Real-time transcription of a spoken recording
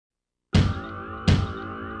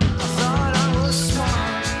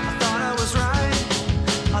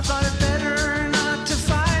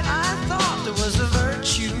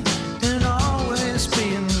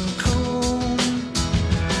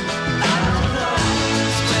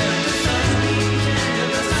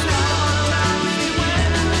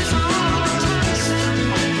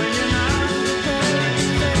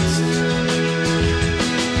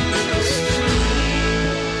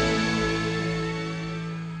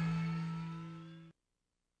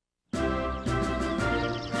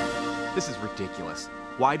This is ridiculous.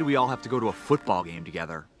 Why do we all have to go to a football game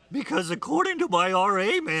together? Because according to my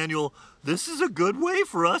RA manual, this is a good way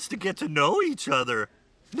for us to get to know each other.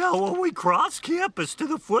 Now, when we cross campus to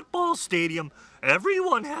the football stadium,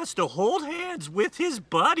 everyone has to hold hands with his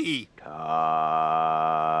buddy.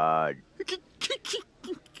 Todd.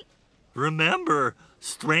 Remember,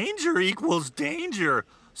 stranger equals danger,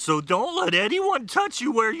 so don't let anyone touch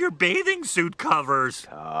you where your bathing suit covers.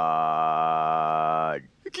 Todd.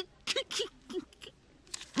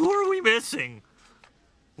 Who are we missing?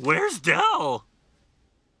 Where's Dell?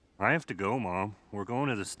 I have to go, Mom. We're going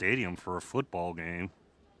to the stadium for a football game.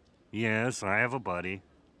 Yes, I have a buddy.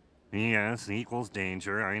 Yes, equals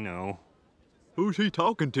danger, I know. Who's he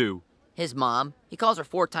talking to? His mom. He calls her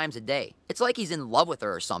 4 times a day. It's like he's in love with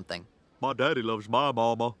her or something. My daddy loves my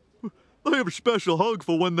mama. They have a special hug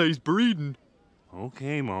for when they's breeding.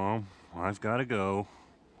 Okay, Mom. I've got to go.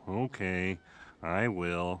 Okay, I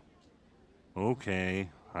will. Okay,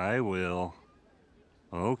 I will.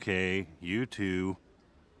 Okay, you too.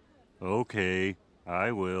 Okay,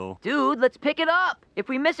 I will. Dude, let's pick it up. If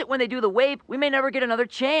we miss it when they do the wave, we may never get another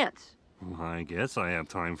chance. I guess I have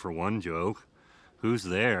time for one joke. Who's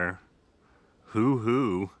there?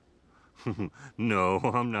 Who? No,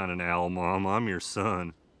 I'm not an owl, Mom. I'm your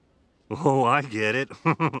son. Oh, I get it.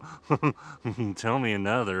 Tell me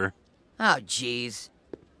another. Oh, jeez.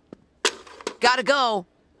 Gotta go.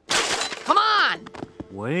 Come on!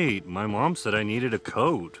 Wait, my mom said I needed a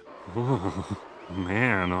coat. Oh,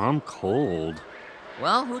 man, I'm cold.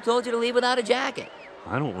 Well, who told you to leave without a jacket?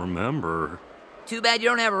 I don't remember. Too bad you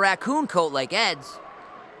don't have a raccoon coat like Ed's.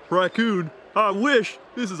 Raccoon? I wish!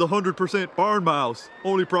 This is 100% barn mouse.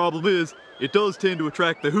 Only problem is, it does tend to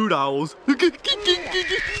attract the hoot owls.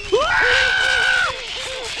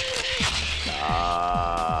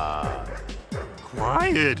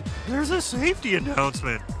 Quiet! There's a safety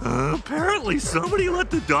announcement. Apparently somebody let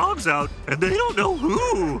the dogs out, and they don't know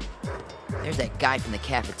who. There's that guy from the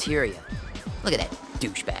cafeteria. Look at that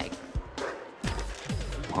douchebag.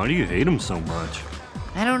 Why do you hate him so much?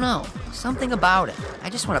 I don't know. Something about it. I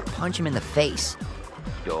just want to punch him in the face.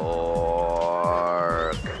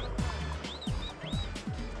 Dork.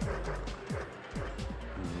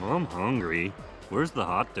 I'm hungry. Where's the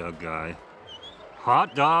hot dog guy?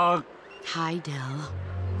 Hot dog! Hi, Dell.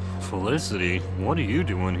 Felicity, what are you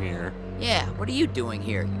doing here? Yeah, what are you doing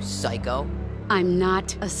here, you psycho? I'm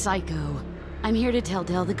not a psycho. I'm here to tell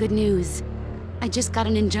Dell the good news. I just got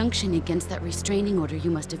an injunction against that restraining order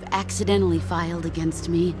you must have accidentally filed against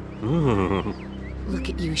me. Look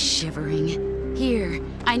at you shivering. Here,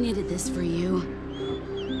 I knitted this for you.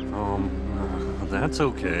 That's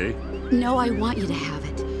okay. No, I want you to have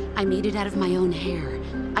it. I made it out of my own hair.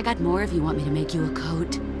 I got more if you want me to make you a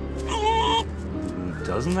coat.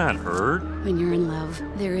 Doesn't that hurt? When you're in love,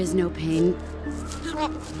 there is no pain.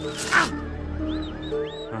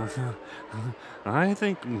 I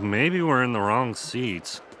think maybe we're in the wrong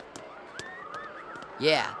seats.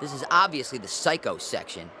 Yeah, this is obviously the psycho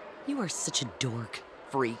section. You are such a dork.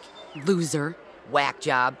 Freak. Loser. Whack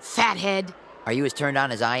job. Fathead. Are you as turned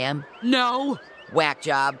on as I am? No! Whack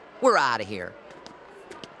job. We're out of here.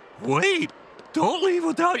 Wait! Don't leave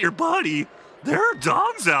without your buddy. There are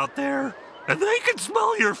dogs out there, and they can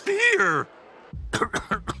smell your fear.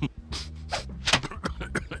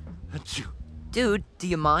 Dude, do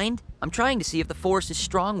you mind? I'm trying to see if the force is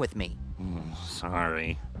strong with me.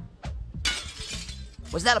 Sorry.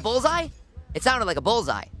 Was that a bullseye? It sounded like a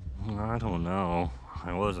bullseye. I don't know.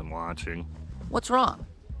 I wasn't watching. What's wrong?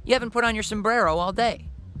 You haven't put on your sombrero all day.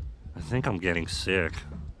 I think I'm getting sick.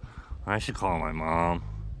 I should call my mom.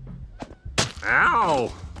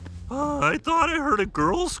 Ow! I thought I heard a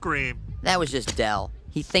girl scream. That was just Dell.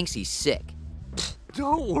 He thinks he's sick.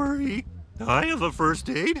 Don't worry. I have a first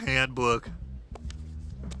aid handbook.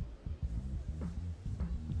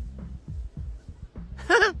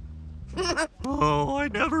 Oh, I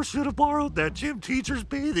never should have borrowed that gym teacher's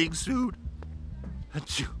bathing suit.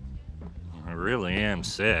 I really am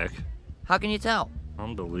sick. How can you tell?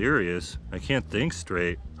 I'm delirious. I can't think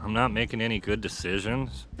straight. I'm not making any good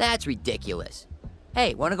decisions. That's ridiculous.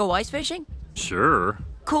 Hey, wanna go ice fishing? Sure.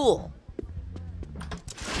 Cool.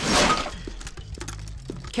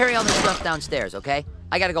 Carry all this stuff downstairs, okay?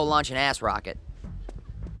 I gotta go launch an ass rocket.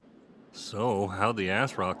 So, how'd the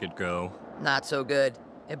ass rocket go? Not so good.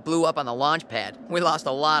 It blew up on the launch pad. We lost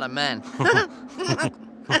a lot of men.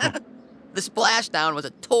 The splashdown was a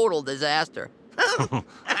total disaster.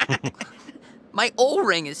 My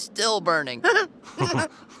O-ring is still burning.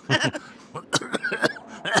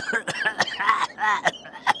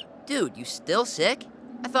 Dude, you still sick?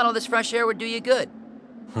 I thought all this fresh air would do you good.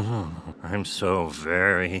 I'm so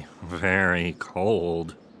very, very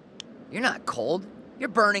cold. You're not cold. You're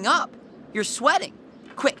burning up. You're sweating.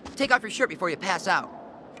 Quick, take off your shirt before you pass out.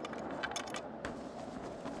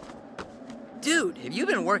 Dude, have you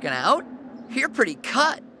been working out? You're pretty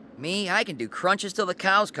cut. Me, I can do crunches till the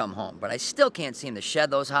cows come home, but I still can't seem to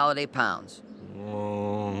shed those holiday pounds.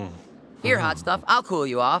 Here, hot stuff, I'll cool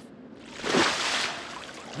you off.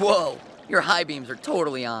 Whoa, your high beams are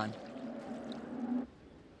totally on.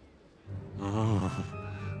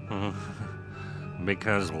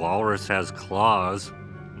 Because walrus has claws.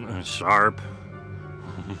 Sharp.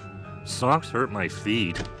 Socks hurt my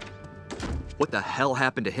feet. What the hell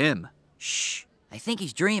happened to him? Shh, I think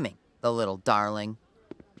he's dreaming, the little darling.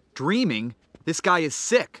 Dreaming? This guy is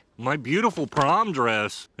sick. My beautiful prom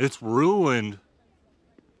dress. It's ruined.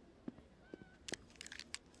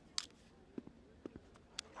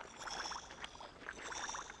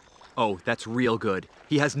 Oh, that's real good.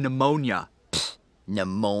 He has pneumonia.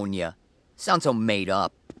 Pneumonia. Sounds so made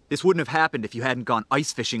up. This wouldn't have happened if you hadn't gone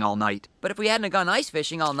ice fishing all night. But if we hadn't gone ice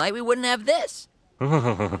fishing all night, we wouldn't have this.